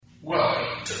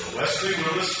Wesley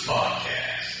Willis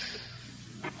Podcast.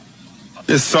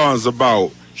 This song's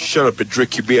about shut up and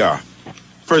drink your beer.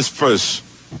 First,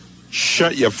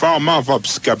 shut your foul mouth up,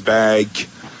 scumbag.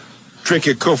 Drink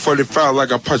your Coke 45 like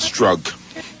a punch drug.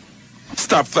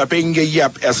 Stop flapping your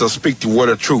yap as I speak the word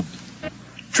of truth.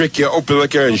 Drink your open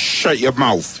liquor and shut your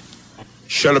mouth.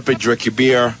 Shut up and drink your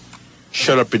beer.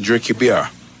 Shut up and drink your beer.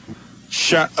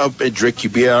 Shut up and drink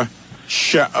your beer.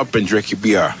 Shut up and drink your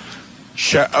beer.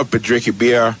 Shut up and drink your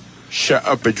beer. Shut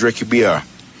up and drink your beer.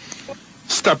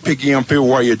 Stop picking on people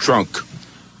while you're drunk.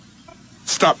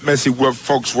 Stop messing with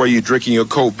folks while you're drinking your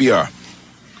cold beer.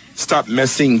 Stop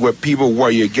messing with people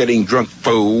while you're getting drunk,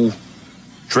 fool.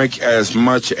 Drink as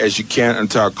much as you can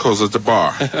until I close at the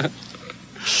bar.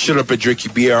 Shut up and drink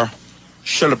your beer.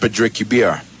 Shut up and drink your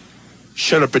beer.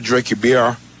 Shut up and drink your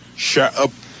beer. Shut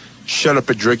up. Shut up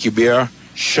and drink your beer.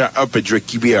 Shut up and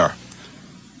drink your beer.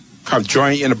 Come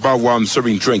join in the bar while I'm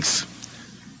serving drinks.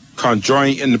 Come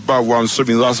join in the bar while I'm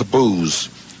serving lots of booze.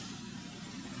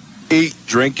 Eat,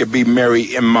 drink, and be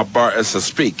merry in my bar as I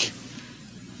speak.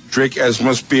 Drink as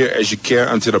much beer as you can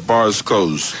until the bar is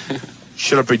closed.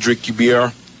 Shut up and drink your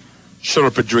beer. Shut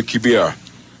up and drink your beer.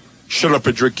 Shut up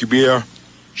and drink your beer.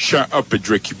 Shut up and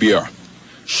drink your beer.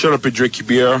 Shut up and drink your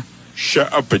beer.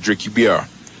 Shut up and drink your beer.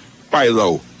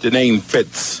 Philo, the name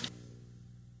fits.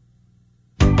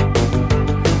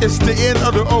 It's the end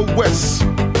of the old West.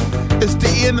 It's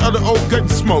the end of the old gun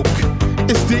smoke.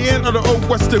 It's the end of the old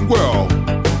Western world.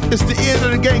 It's the end of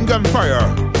the gang gunfire.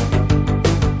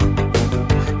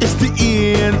 It's the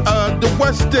end of the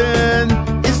Western.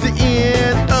 It's the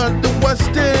end of the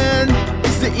Western.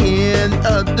 It's the end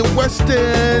of the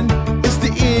Western. It's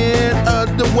the end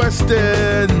of the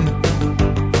Western.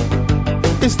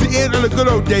 It's the end of the good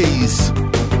old days.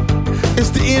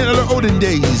 It's the end of the olden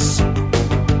days.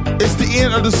 It's the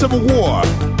end of the Civil War.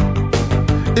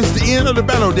 It's the end of the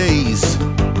battle days.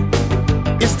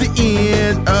 It's the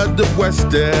end of the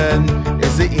Western.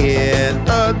 It's the end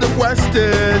of the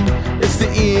Western. It's the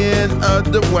end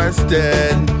of the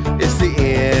Western. It's the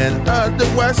end of the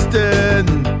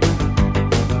Western.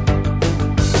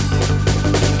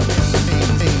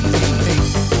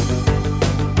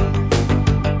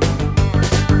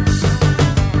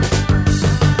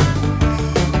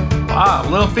 Ah,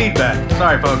 little feedback.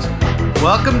 Sorry, folks.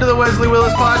 Welcome to the Wesley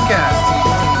Willis Podcast.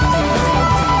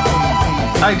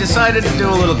 I decided to do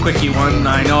a little quickie one.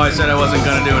 I know I said I wasn't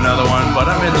going to do another one, but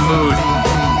I'm in the mood.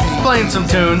 Just playing some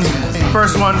tunes.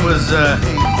 First one was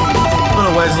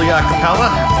little Wesley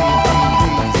acapella.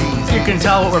 You can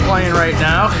tell what we're playing right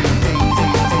now.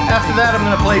 After that, I'm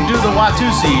going to play Do the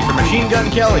Watusi for Machine Gun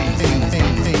Kelly.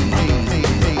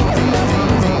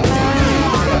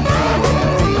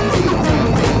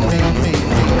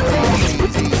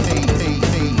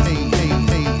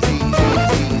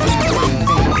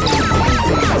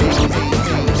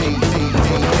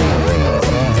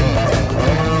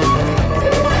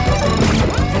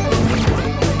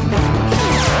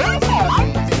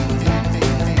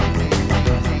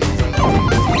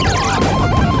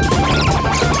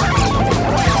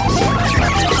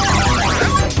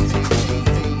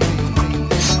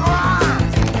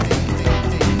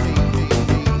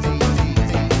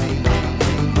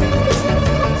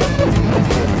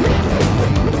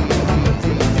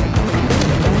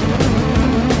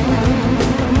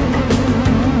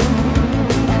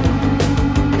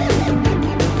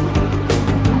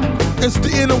 It's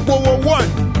the end of World War I.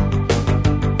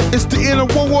 It's the end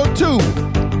of World War II.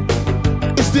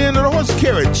 It's the end of the horse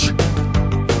carriage.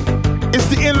 It's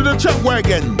the end of the truck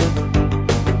wagon.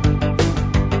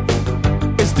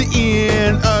 It's the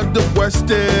end of the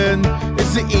Western.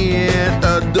 It's the end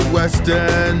of the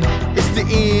Western. It's the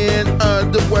end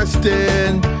of the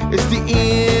Western. It's the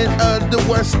end of the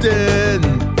Western.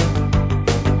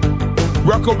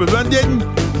 Rock over London,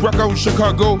 rock over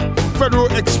Chicago, Federal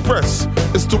Express.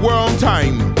 It's the world on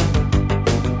time.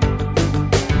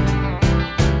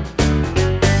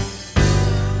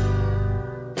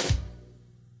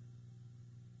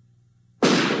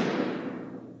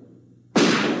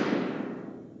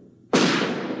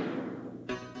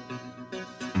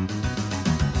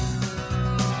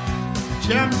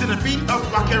 Jam to the beat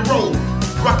of rock and roll.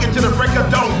 Rock into the break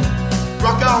of dawn.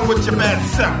 Rock on with your bad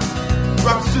self.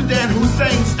 Rock Sudan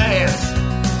Hussein's ass.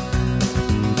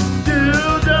 Do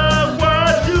the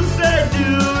what you say.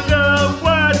 Do the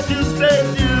what you say.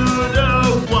 Do the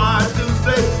what you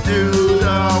say. Do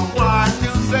the what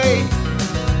you say.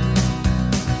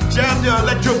 Jam the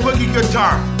electro boogie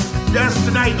guitar. Dance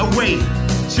the night away.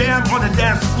 Jam on the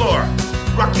dance floor.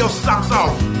 Rock your socks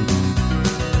off.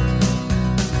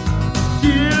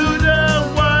 Do the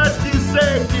what you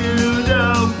say, do the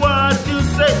what you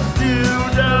say,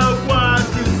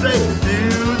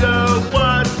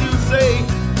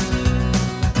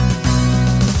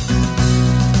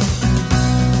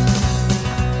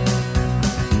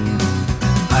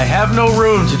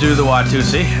 room to do the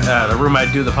Watusi. The room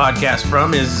I do the podcast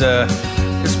from is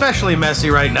especially messy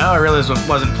right now. I really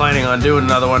wasn't planning on doing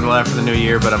another one till after the new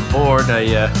year, but I'm bored.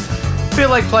 I feel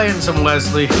like playing some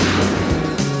Wesley.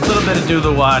 A little bit of do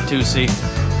the Watusi.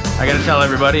 I gotta tell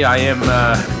everybody, I am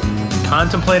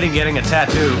contemplating getting a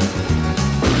tattoo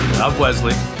of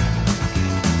Wesley.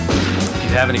 If you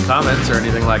have any comments or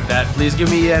anything like that, please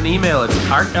give me an email. It's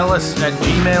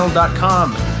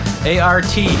artellis@gmail.com.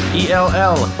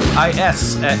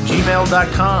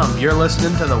 ARTELLIS@gmail.com. You're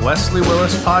listening to the Wesley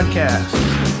Willis Podcast.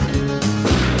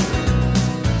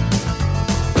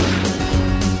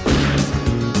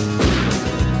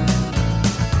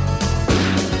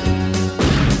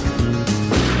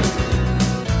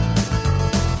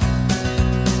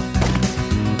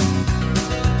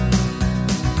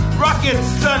 Rock it,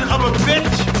 son of a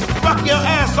bitch. Rock your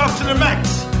ass off to the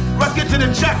max. Rock it to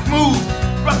the jack move.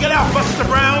 Rock it out, Buster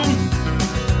Brown.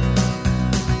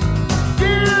 Do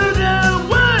you know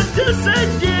what to say?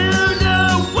 Do you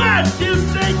know what to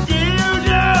say? Do you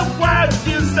know what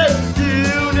to say? Do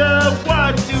you know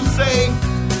what to say?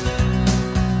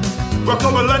 Rock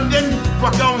over London,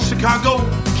 rock on Chicago.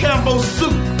 Campbell's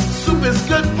soup. Soup is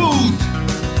good food.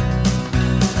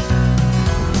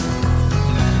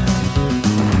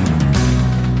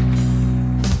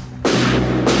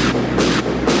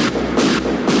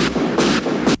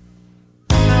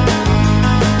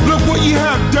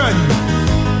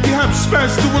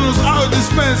 Smashed the windows out of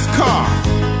this man's car.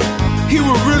 He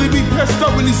will really be pissed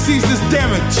off when he sees this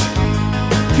damage.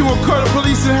 He will call the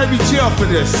police and have you jail for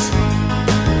this.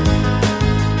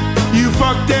 You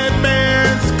fucked that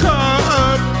man's car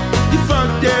up. You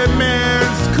fucked that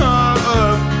man's car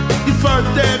up. You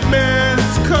fucked that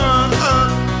man's car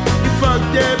up. You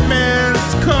fucked that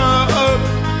man's car up.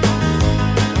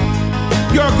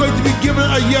 You're going to be given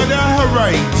a yada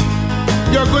right.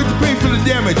 You're going to pay for the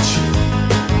damage.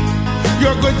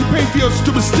 You're going to pay for your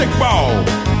stupid stickball.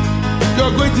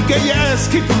 You're going to get your ass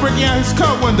kicked for breaking out his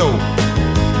car window.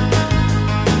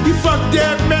 You fucked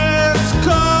that man's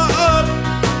car up.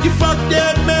 You fucked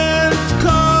that man's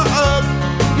car up.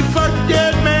 You fucked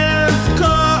that man's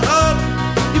car up.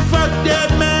 You fucked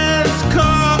that man's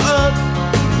car up.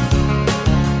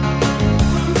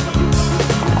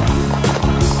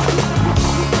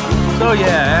 So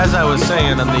yeah, as I was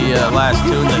saying on the last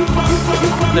tune, that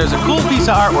there's a cool piece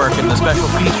of artwork in the special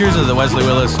features of the Wesley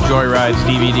Willis Joyrides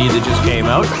DVD that just came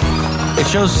out. It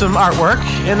shows some artwork,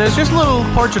 and there's just a little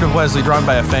portrait of Wesley drawn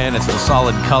by a fan. It's in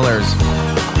solid colors.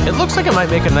 It looks like it might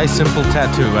make a nice simple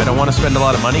tattoo. I don't want to spend a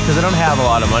lot of money because I don't have a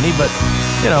lot of money, but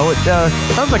you know, it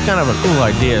sounds like kind of a cool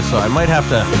idea, so I might have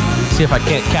to see if I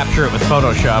can't capture it with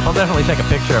Photoshop. I'll definitely take a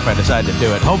picture if I decide to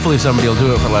do it. Hopefully somebody will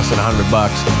do it for less than $100.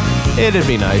 It'd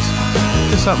be nice.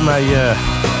 Just something I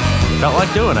felt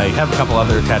like doing. I have a couple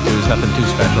other tattoos, nothing too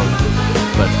special.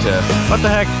 But what the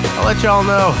heck, I'll let y'all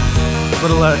know. A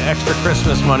little extra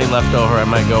Christmas money left over, I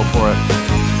might go for it.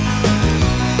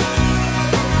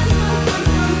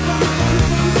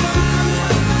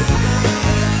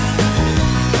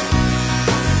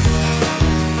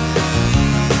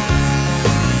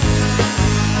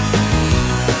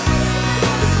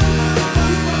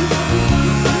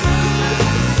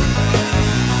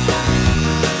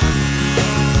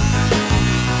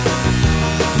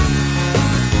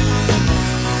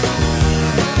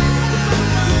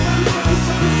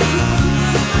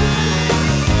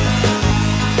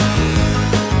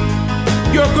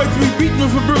 You're going to be beaten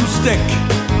with a broomstick.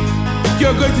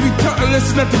 You're going to be taught a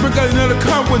lesson not to break out another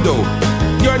car window.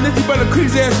 You're nitty by the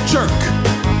crazy ass jerk.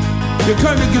 Your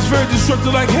conduct is very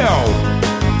destructive like hell.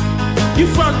 You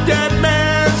fucked that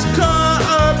man's car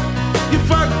up. You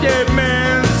fucked that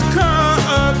man's car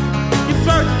up. You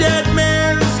fucked that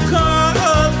man's car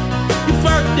up. You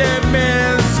fucked that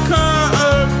man's car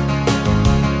up.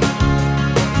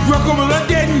 Rock over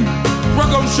London.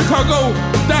 Rock over Chicago.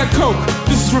 Diet Coke.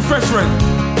 This is refreshment.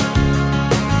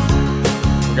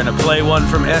 We're gonna play one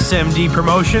from SMD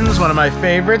Promotions, one of my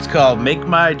favorites, called Make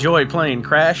My Joy Plane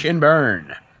Crash and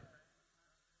Burn.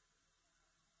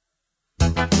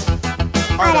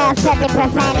 Unaccepted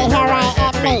profanity, here I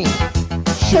am me.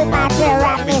 Shoot my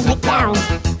rap music down.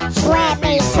 Swear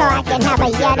me so I can have a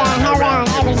yada around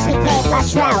every CK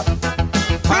bus route.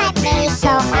 Find me so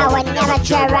I would never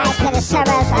joyride to the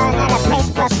suburbs on another place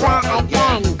bus route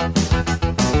again.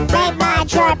 Make my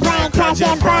joy plane crash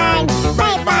and burn.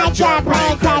 Make my joy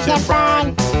plane crash and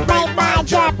burn. Make my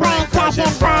joy plane crash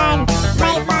and burn.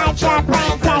 Make my joy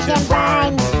plane crash and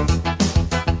burn.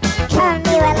 Turn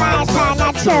me with lies are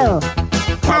not true.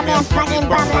 Call me a fucking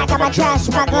bum like I'm a drug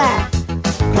smuggler.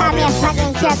 Call me a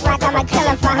fucking jerk like I'm a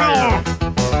killer for hire.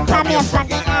 Call me a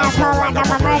fucking asshole like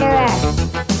I'm a murderer.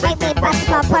 Make me bust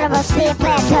my portable sleeve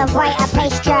plan to avoid a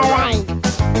paste drawing.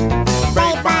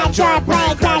 Break my joint,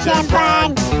 plane, crash and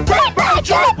burn. Break my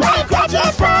joint, plane, crash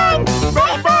and burn.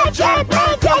 Break my joint,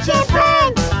 plane, crash and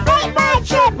burn. Break my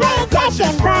joint, plane, crash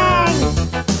and burn.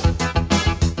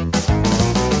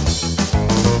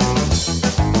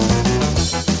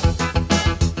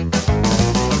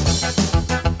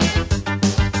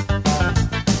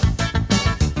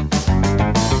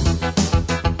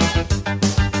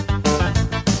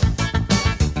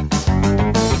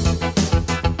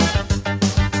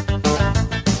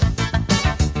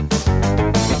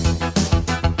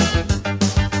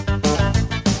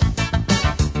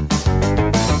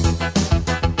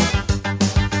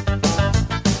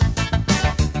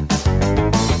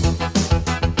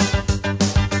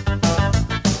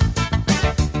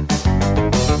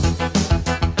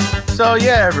 So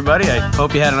yeah, everybody, I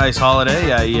hope you had a nice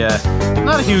holiday. I'm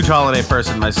not a huge holiday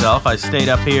person myself. I stayed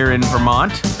up here in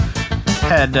Vermont.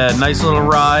 Had a nice little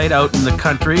ride out in the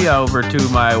country over to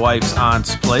my wife's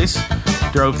aunt's place.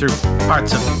 Drove through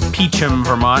parts of Peacham,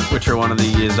 Vermont, which are one of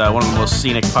the most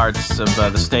scenic parts of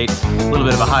the state. A little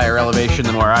bit of a higher elevation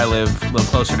than where I live, a little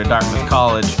closer to Dartmouth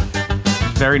College.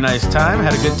 Very nice time,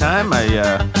 had a good time. My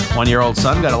 1-year-old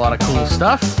son got a lot of cool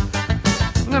stuff.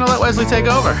 I'm gonna let Wesley take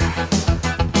over.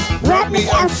 Rub me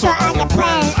out so I can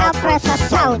plan an outburst of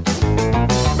assault.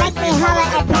 Make me holler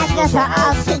at passengers for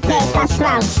all CK bus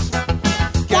routes.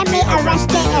 Get me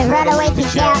arrested and run away to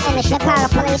jail in the Chicago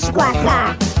police squad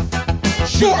car.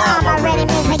 Shoot all my ready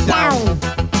music down.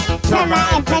 Turn my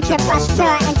adventure bus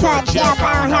tour into a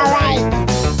jailbound hayride.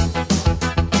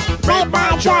 Break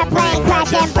my joint, plane,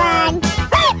 crash and burn.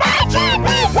 Break my joint,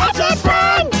 plane, crash and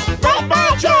burn. Break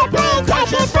my joint, plane,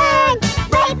 crash and burn.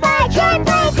 Break my joint,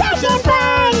 plane, crash and burn.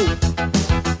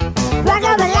 Rock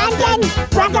over London,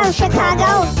 rock over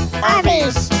Chicago,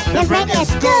 Arby's, the break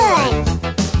is good.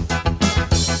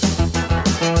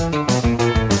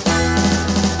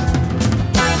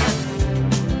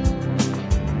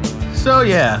 So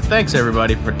yeah, thanks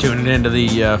everybody for tuning into the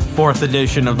 4th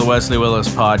edition of the Wesley Willis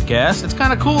podcast. It's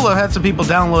kind of cool. I've had some people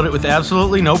download it with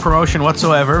absolutely no promotion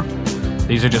whatsoever.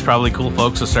 These are just probably cool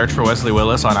folks who search for Wesley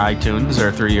Willis on iTunes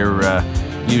or through your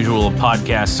usual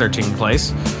podcast searching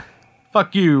place.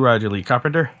 Fuck you, Roger Lee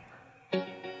Carpenter.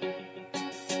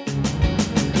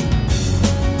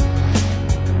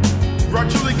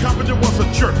 Roger Lee Carpenter was a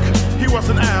jerk. He was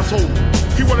an asshole.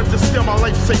 He wanted to steal my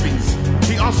life savings.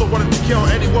 He also wanted to kill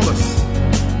Eddie Willis.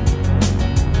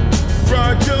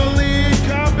 Roger Lee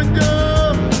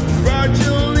Carpenter.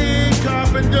 Roger Lee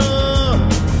Carpenter.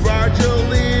 Roger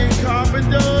Lee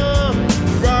Carpenter.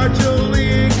 Roger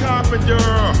Lee Carpenter.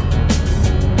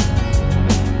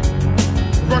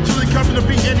 Roger Lee Carpenter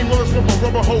beat Eddie Willis with a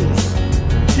rubber hose.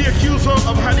 He accused her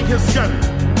of hiding his gun.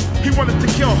 He wanted to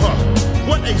kill her.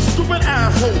 What a stupid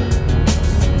asshole.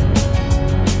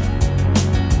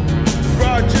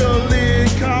 Roger Lee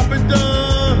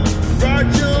Carpenter.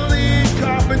 Roger Lee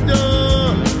Carpenter.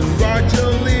 Roger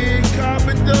Lee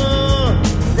Carpenter.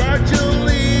 Roger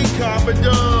Lee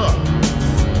Carpenter.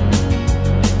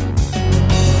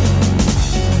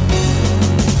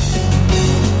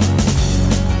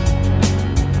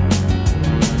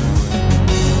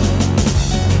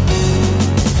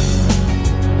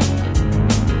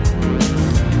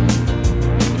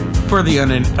 For the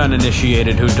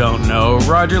uninitiated who don't know,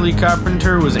 Roger Lee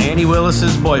Carpenter was Annie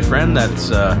Willis's boyfriend. That's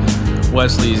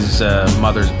Wesley's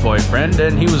mother's boyfriend,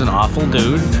 and he was an awful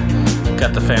dude.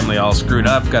 Got the family all screwed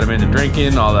up, got him into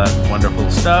drinking, all that wonderful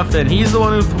stuff, and he's the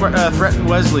one who threatened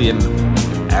Wesley and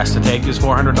asked to take his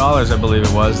 $400, I believe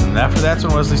it was, and after that's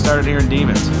when Wesley started hearing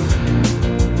demons.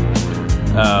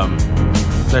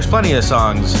 There's plenty of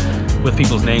songs with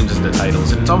people's names as the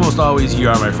titles, and it's almost always You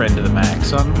Are My Friend to the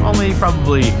Max. Only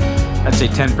probably, I'd say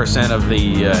 10% of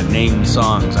the named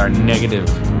songs are negative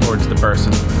towards the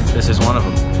person. This is one of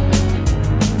them.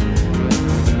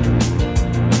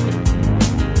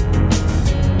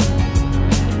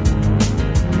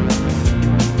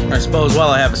 I suppose while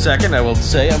I have a second, I will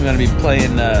say I'm going to be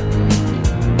playing,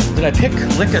 did I pick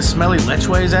Lick a Smelly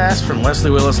Lechway's Ass from Wesley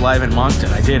Willis Live in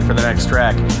Moncton? I did for the next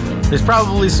track. There's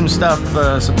probably some stuff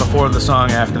some before the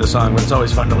song, after the song, but it's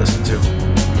always fun to listen to.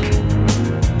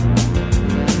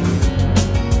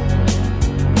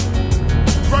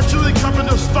 Roger Lee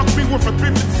Carpenter stuck me with a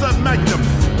 357 Magnum.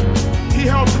 He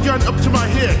held the gun up to my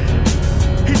head.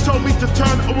 He told me to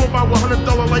turn over my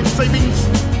 $100 life savings,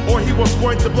 or he was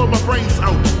going to blow my brains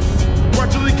out.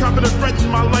 Roger Lee Carpenter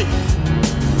threatened my life.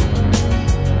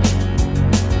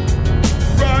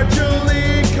 Roger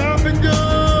Lee Carpenter.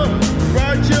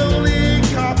 Roger Lee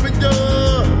Carpenter.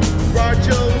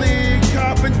 Roger Lee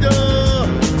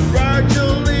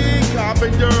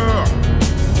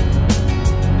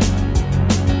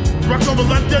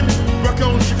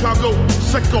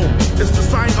shekel is the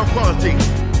sign of quality.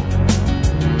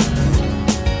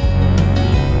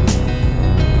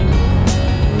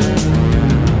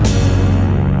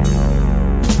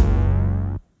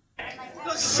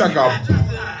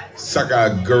 Suck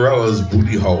a gorilla's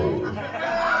booty hole.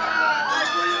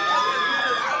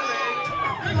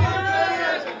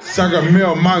 Suck a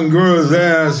male mongrel's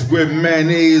ass with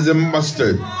mayonnaise and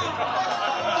mustard.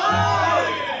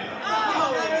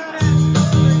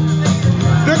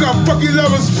 They got fucking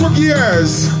lovers, fucky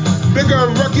ass. They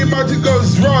got Rocky Mountain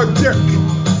Girls raw dick.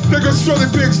 They got swelly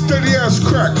big steady ass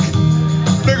crack.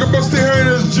 They got bust their hair in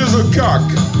his jizzle cock.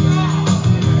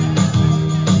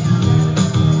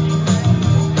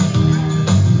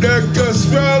 There goes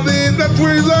Spelly, that's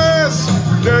where his ass.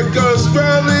 There goes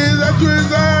Spelly, that's where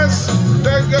his ass.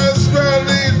 There goes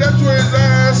Spelly, that's where his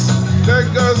ass. There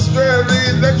goes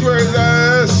Spelly, that's where his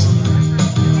ass.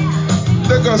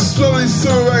 There goes Spelly, so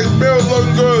like male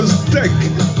long girl's dick.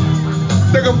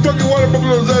 They got fucking water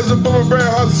bubble's ass and bubble bear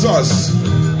hot sauce.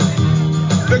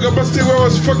 They got busty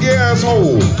Wells fucking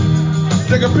asshole.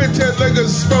 They got pit head like a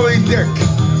smelly dick.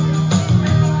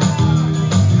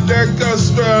 That got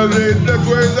Spelly, that's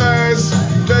where his ass.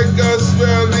 That got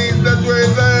Spelly, that's where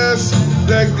his ass.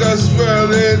 That got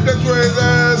Spelly, that's where his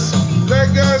ass.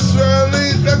 That got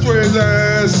Spelly, that's where his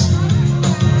ass.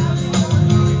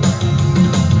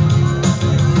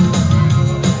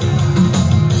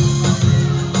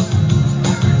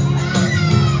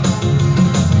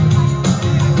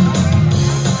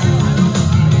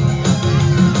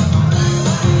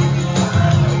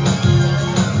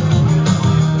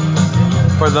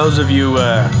 For those of you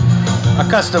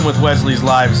accustomed with Wesley's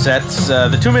live sets,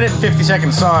 the 2-minute,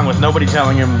 50-second song with nobody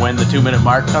telling him when the 2-minute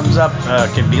mark comes up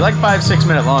can be like 5-6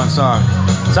 minute long song.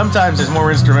 Sometimes it's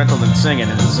more instrumental than singing.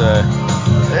 It's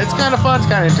kind of fun, it's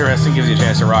kind of interesting, gives you a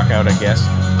chance to rock out, I guess.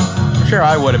 I'm sure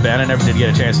I would have been. I never did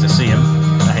get a chance to see him.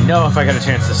 I know if I got a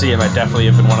chance to see him, I'd definitely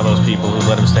have been one of those people who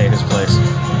let him stay at his place.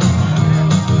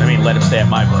 I mean, let him stay at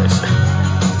my place.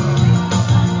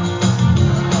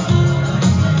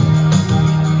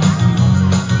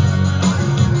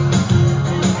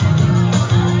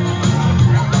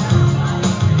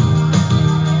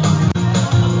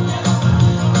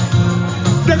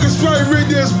 Niggas fly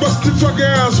radius, busted fucking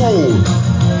asshole.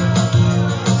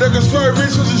 Niggas fly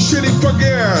race with his shitty fucking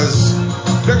ass.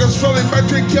 Niggas fly my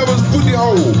drink Kevin's booty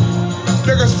hole.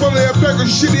 Niggas fly a bag of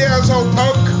shitty asshole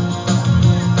punk.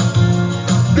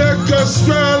 Niggas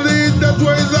Spelly, that's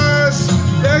where his ass.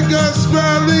 Niggas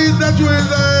Spelly, that's where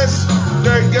his ass.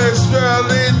 Niggas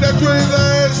Spelly, that's where his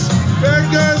ass.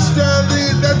 Niggas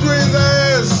Spelly, that's where his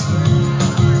ass.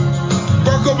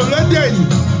 Barco London,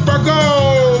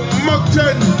 Barco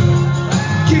Moncton,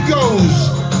 Kiko's,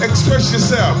 express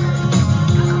yourself.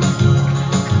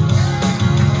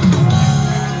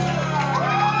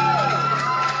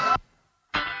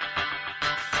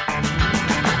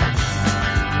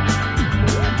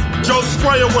 Joe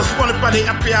Squire was wanted by the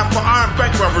FBI for armed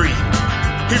bank robbery.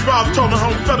 He robbed Tony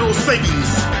Home Federal Savings.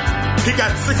 He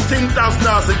got $16,000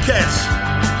 in cash.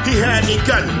 He had a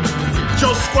gun.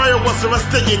 Joe Squire was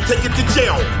arrested and taken to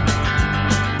jail.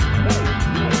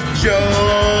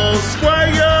 Joe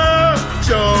Squire,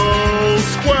 Joe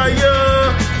Squire,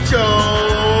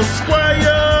 Joe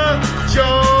Squire,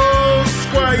 Joe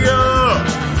Squire.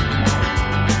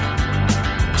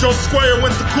 Joe Squire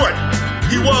went to court.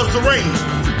 He was arraigned.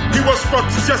 He was brought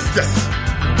to justice.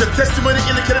 The testimony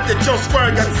indicated that Joe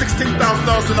Squire got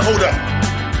 $16,000 in the holdup.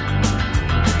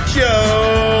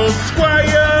 Joe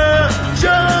Squire,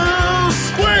 Joe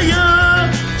Squire,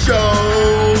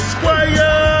 Joe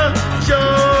Squire,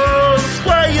 Joe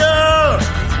Squire.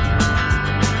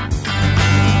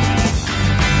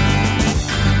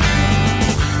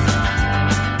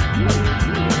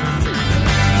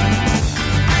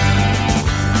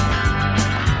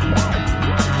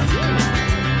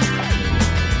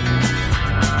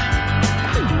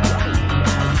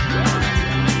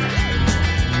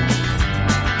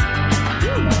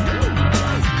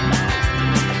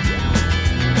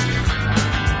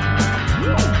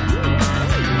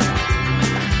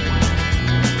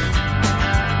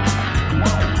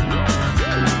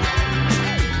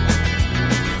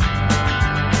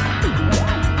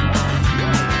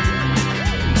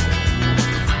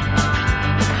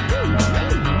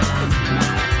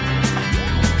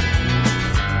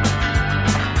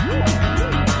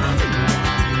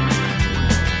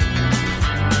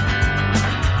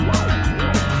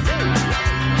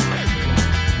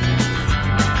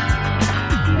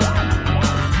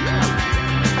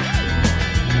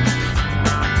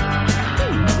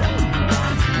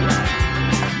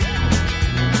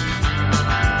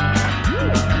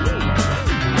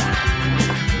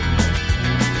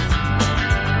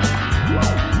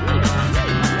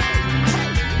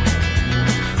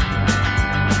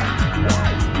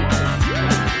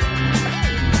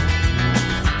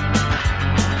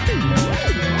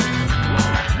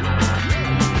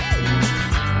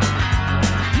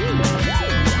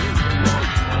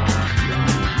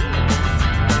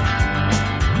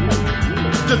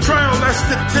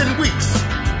 10 weeks.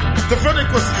 The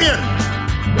verdict was in.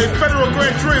 A federal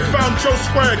grand jury found Joe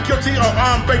Squire guilty of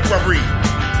armed bank robbery.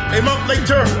 A month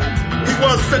later, he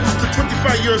was sentenced to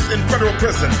 25 years in federal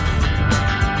prison.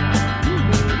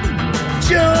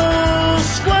 Joe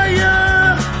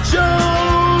Squire,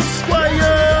 Joe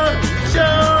Squire,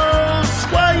 Joe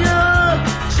Squire,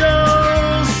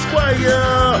 Joe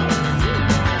Squire.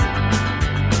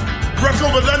 Rock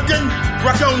over London,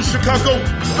 rock on Chicago,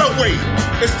 Subway.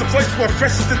 It's the place where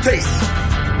fresh is the taste.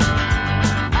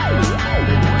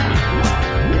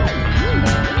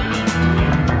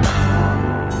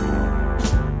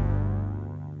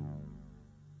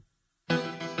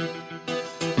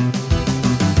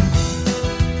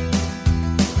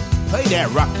 Play that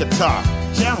rock guitar,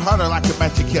 jam harder like a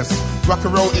magic kiss. Rock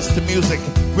and roll is the music,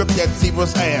 whip that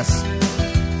zebra's ass.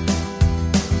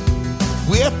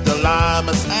 Whip the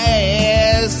llama's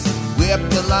ass, whip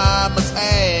the llama's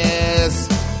ass,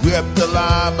 whip the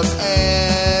llama's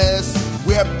ass,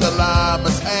 whip the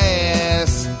llama's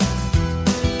ass.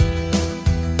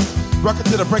 Rock it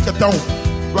to the break of dawn,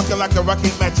 rock it like a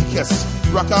rocking magic kiss.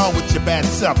 Rock on with your bad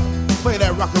self, play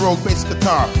that rock and roll bass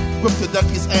guitar, whip the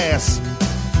donkey's ass.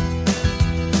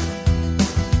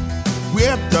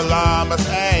 Whip the llama's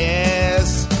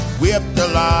ass, whip the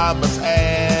llama's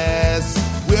ass,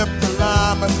 whip the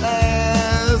llama's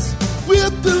ass,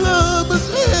 whip the llama's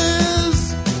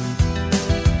ass.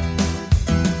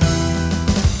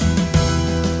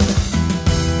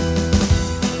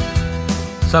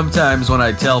 Sometimes when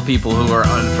I tell people who are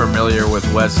unfamiliar with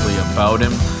Wesley about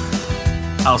him,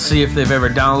 I'll see if they've ever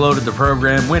downloaded the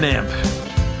program Winamp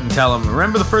and tell them,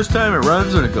 remember the first time it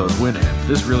runs and it goes, Winamp,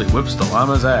 this really whips the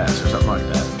llama's ass, or something like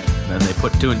that. And then they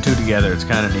put 2 and 2 together. It's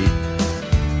kind of neat.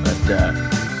 But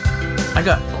I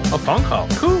got a phone call.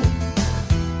 Cool.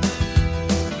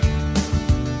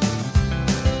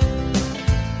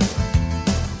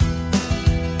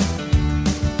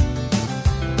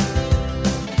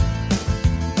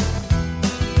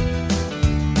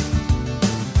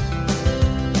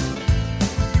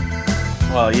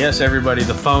 Well, yes, everybody,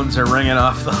 the phones are ringing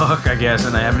off the hook, I guess,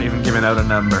 and I haven't even given out a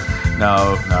number.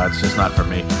 No, it's just not for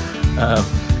me.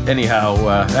 Anyhow,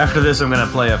 after this, I'm going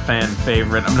to play a fan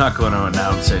favorite. I'm not going to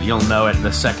announce it. You'll know it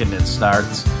the second it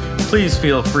starts. Please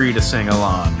feel free to sing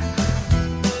along.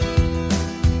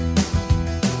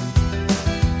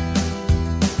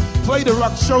 Play the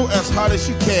rock show as hard as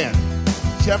you can.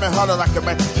 Jam it harder like a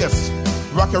magic kiss.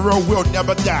 Rock and roll will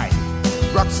never die.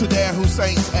 Rock Saddam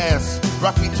Hussein's ass.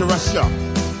 Rock me to Russia.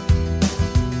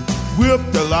 Whip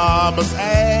the llama's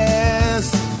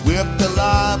ass. Whip the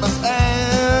llama's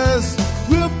ass.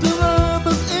 Whip the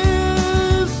llama's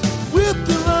ass. Whip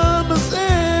the llama's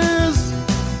ass.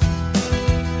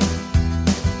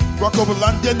 Rock over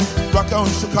London. Rock on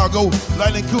Chicago.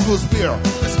 Lightning Kugel's beer.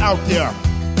 It's out there.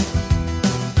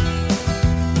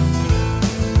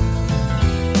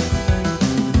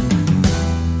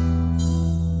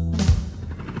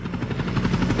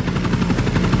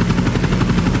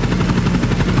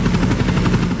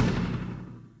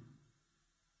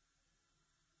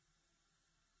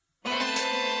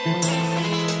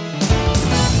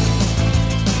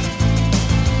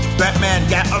 Batman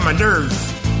got on my nerves.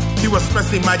 He was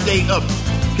messing my day up.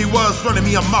 He was running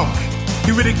me amok.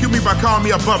 He ridiculed me by calling me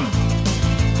a bum.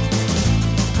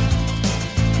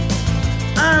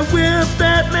 I whip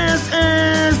Batman's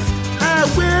ass. I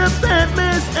whip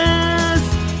Batman's ass.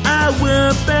 I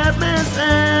whip Batman's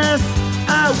ass.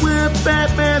 I whip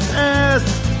Batman's ass.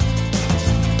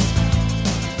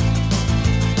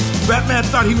 Batman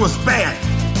thought he was bad.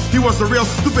 He was a real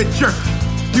stupid jerk.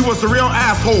 He was a real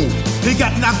asshole. He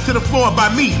got knocked to the floor by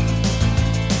me.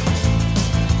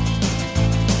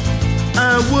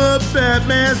 I whip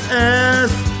Batman's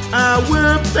ass. I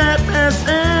whip Batman's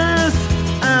ass.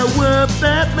 I whip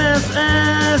Batman's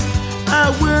ass. I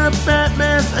whip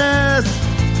Batman's ass.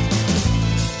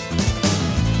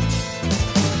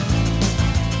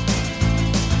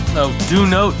 Oh, do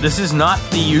note, this is not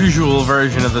the usual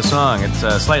version of the song. It's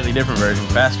a slightly different version,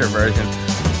 faster version.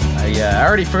 I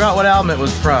already forgot what album it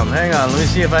was from. Hang on, let me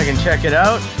see if I can check it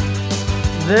out.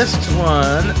 This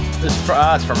one is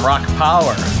it's from Rock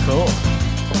Power. Cool.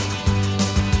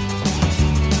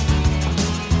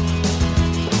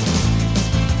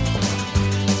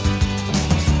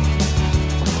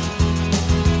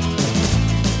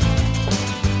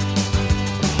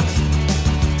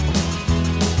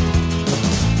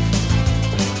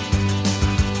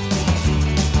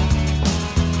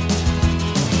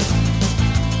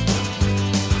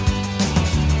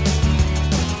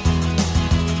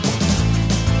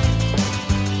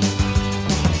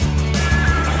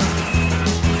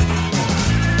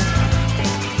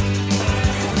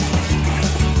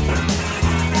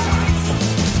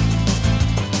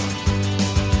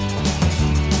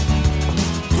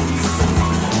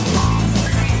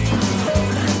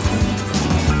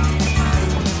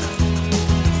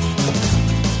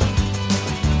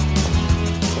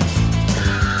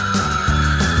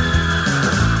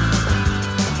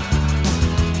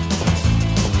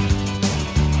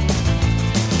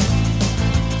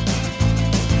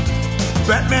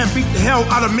 hell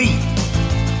out of me.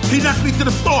 He knocked me to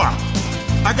the floor.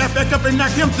 I got back up and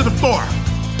knocked him to the floor.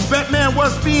 Batman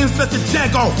was being such a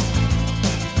jago.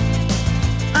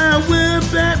 I whip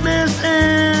Batman's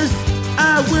ass.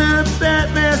 I whip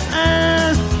Batman's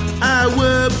ass. I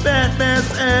whip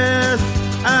Batman's ass.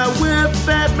 I whip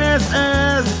Batman's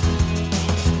ass.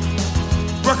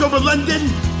 Rock over London,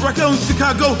 rock on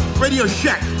Chicago, Radio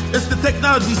Shack. It's the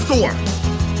technology store.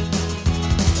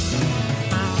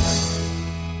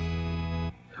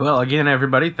 Well, again,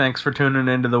 everybody, thanks for tuning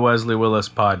into the Wesley Willis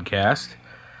podcast.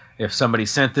 If somebody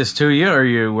sent this to you or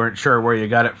you weren't sure where you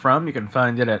got it from, you can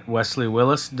find it at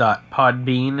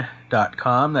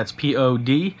wesleywillis.podbean.com. That's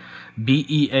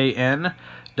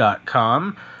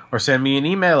PODBEAN.com. Or send me an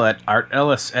email at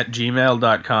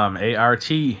artellis@gmail.com.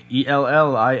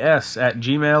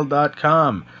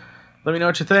 ARTELLIS@gmail.com. Let me know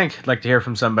what you think. I'd like to hear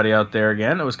from somebody out there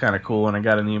again. It was kind of cool when I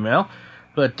got an email.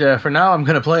 But for now, I'm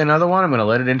going to play another one. I'm going to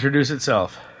let it introduce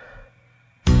itself.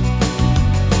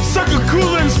 Sucker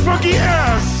Coolin's funky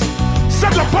ass.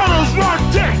 Sucker Pano's raw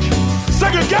dick.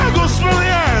 Sucker Gago's smelly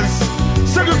ass.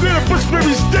 Sucker Greta Bush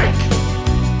baby's dick.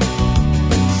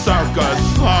 Sucker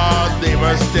Slaw, they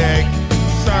must dick.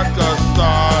 Sucker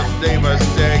Slaw, they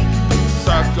must dick.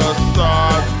 Sucker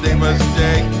Slaw, they must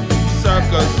dick.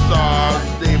 Sucker Slaw,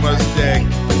 they must dick.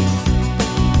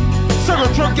 Sucker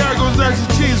Truck Gago's ass and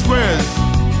cheese whiz.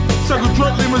 Sucker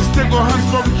Truck Lima's dick or Hunt's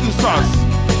barbecue sauce.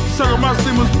 Sucker Mouse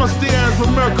Lima's musty ass with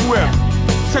American Whip.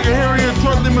 Sucker Harry and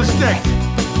Truck Lima's dick.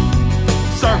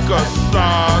 Sucker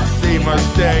Slaw, they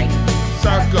must dick.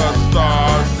 Sucker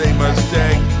Slaw, they must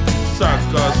dick.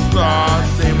 Sucker Slaw,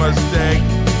 they must dick.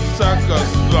 Sucker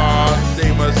Slaw,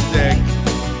 they must dick.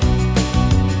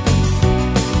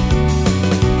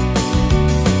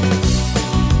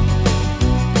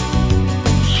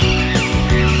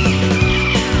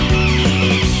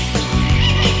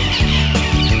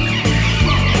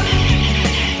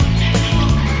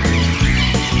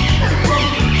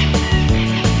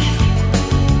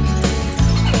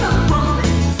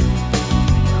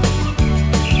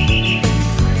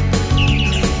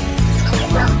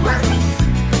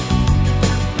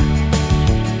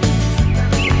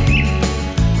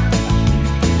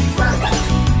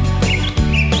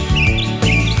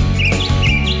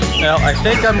 Well, I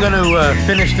think I'm going to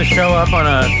finish the show up on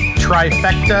a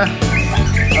trifecta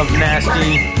of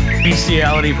nasty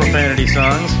bestiality profanity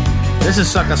songs. This is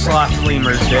Suck a Sloth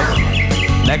Lemur's Dick.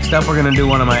 Next up, we're going to do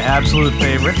one of my absolute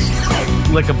favorites,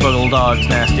 Lick a Boogle Dog's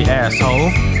Nasty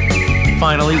Asshole.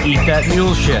 Finally, Eat That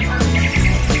Mule Shit.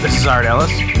 This is Art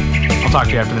Ellis. I'll talk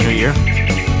to you after the new year.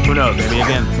 Who knows, maybe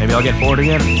again. Maybe I'll get bored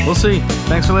again. We'll see.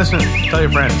 Thanks for listening. Tell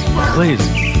your friends. Please.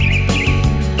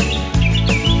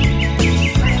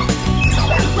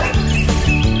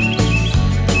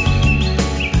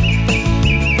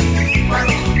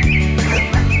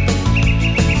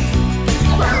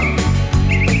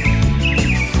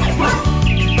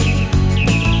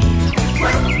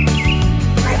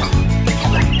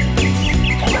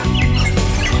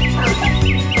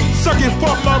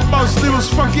 Lima's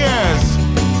funky ass.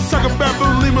 Sucker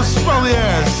Baboon Lima's smelly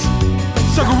ass.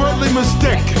 Sucker Rut Lima's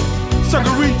dick. Sucker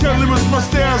Retail Lima's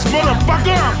mustache,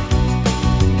 motherfucker.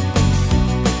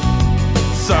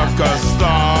 Sucker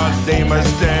Star Lima's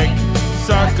dick.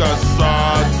 Sucker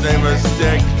Star Lima's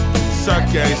dick.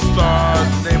 Sucker Star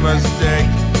Lima's dick.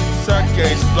 Sucker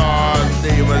Star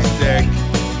Lima's dick.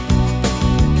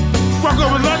 Rock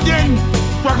over London.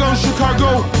 Rock on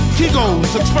Chicago.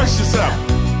 Kegos, express yourself.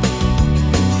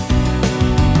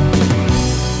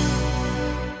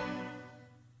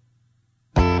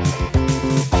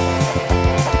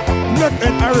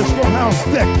 An Irish Roadhouse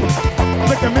dick.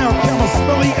 Lick a male camel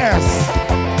smelly ass.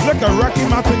 Lick a Rocky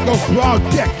Mountain ghost raw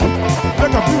dick.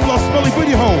 Lick a blue smelly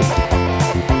booty hole.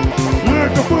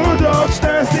 Lick a bulldog's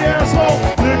nasty asshole.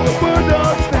 Lick a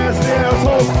bulldog's nasty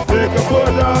asshole. Lick a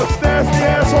bulldog's nasty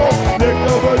asshole. Lick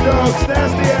a bulldog's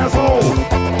nasty asshole.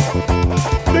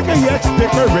 Lick a yetch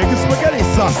dick or rig spaghetti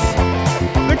sauce.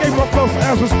 Lick a buffalo's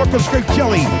ass with smoking straight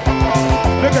jelly.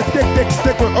 Lick a dick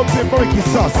stick with oatmeal barbecue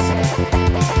sauce.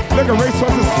 Lick a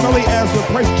racehorse's smelly ass with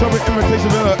price trouble imitation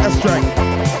vanilla extract.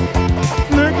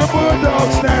 Lick a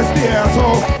bulldog's nasty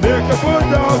asshole. Lick a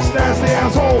bulldog's nasty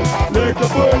asshole. Lick a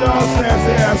bulldog's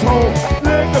nasty asshole.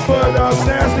 Lick a bulldog's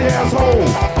nasty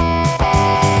asshole.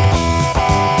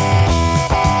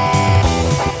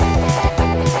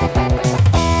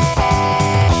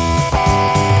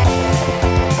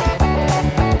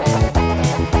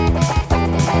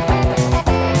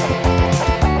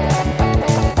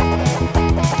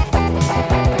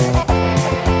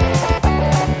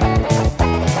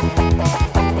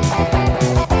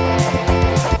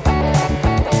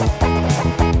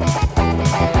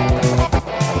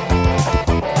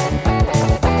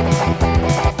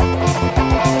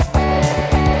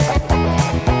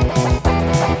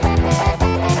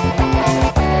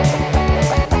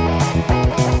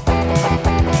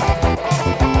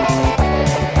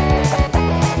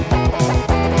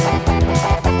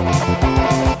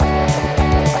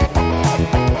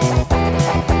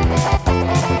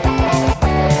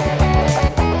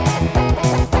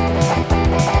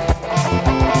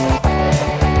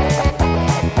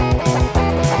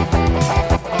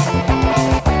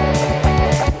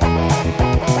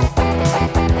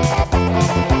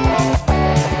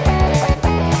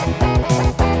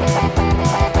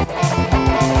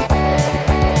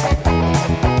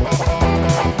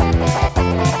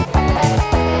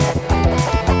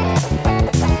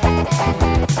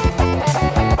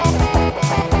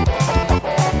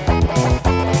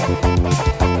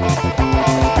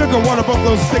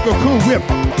 antelope stick or cool whip.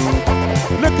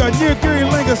 Look a near Gary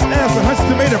Langus ass and hunch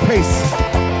tomato paste.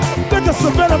 Look a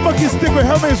Savannah monkey stick with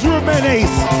Hermes real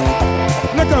mayonnaise.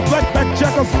 Look a blackback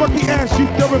jackal's funky ass, you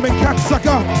Doberman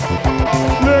cocksucker.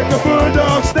 Lick a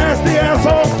bulldog's nasty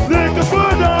asshole. Lick a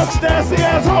bulldog's nasty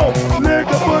asshole. Lick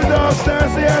a bulldog's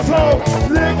nasty asshole.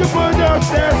 Lick a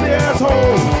bulldog's nasty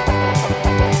asshole.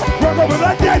 Rock over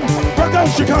London, rock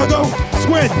over Chicago.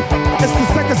 Squid, it's the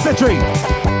 2nd century.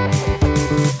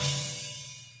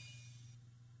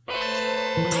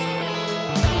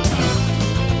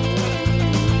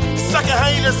 Suck a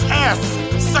hyena's ass.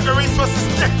 Suck a racehorse's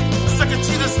dick. Suck a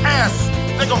cheetah's ass.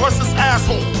 Lick a horse's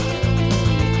asshole.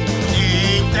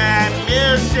 Eat that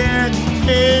meal shit.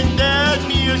 Eat that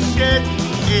meal shit.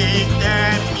 Eat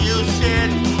that meal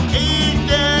shit. Eat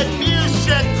that meal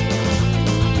shit.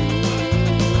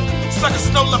 Suck a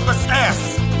snow leopard's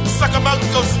ass. Suck a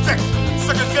mountain goat's stick.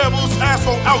 Suck a caribou's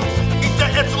asshole out. Eat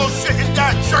that antelope shit and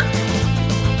die jerk.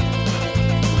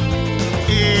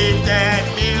 Eat that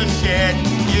meal shit.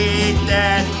 Eat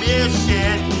that meal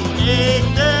shit. Eat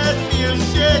that meal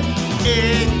shit.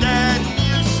 Eat that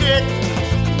meal shit.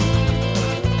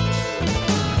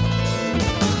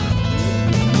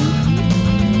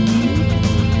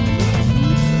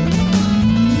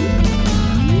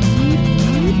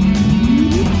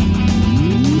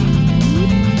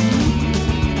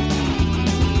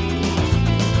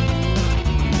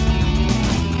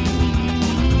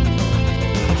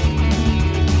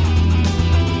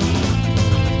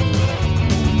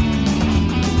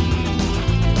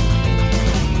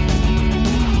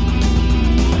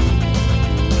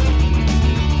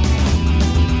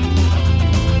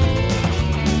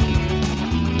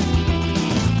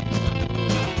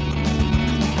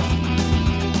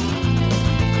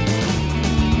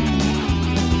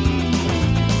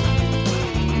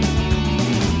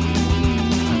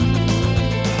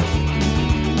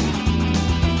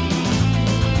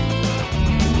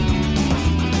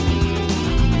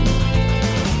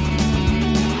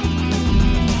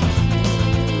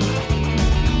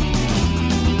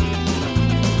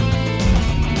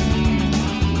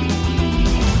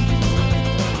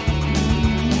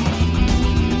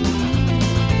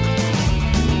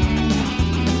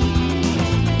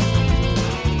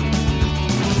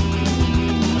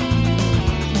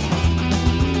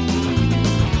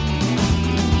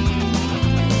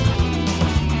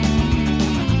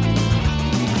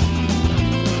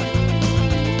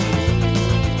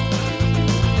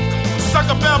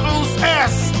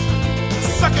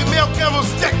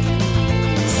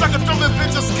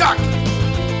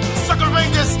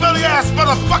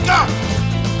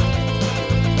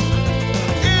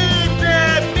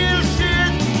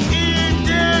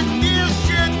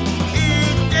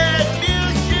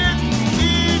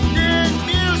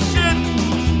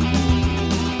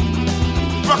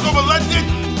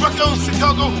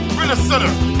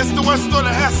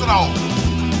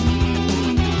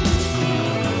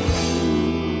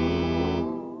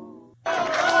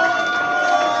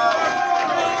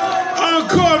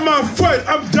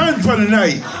 I'm done for the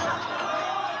night.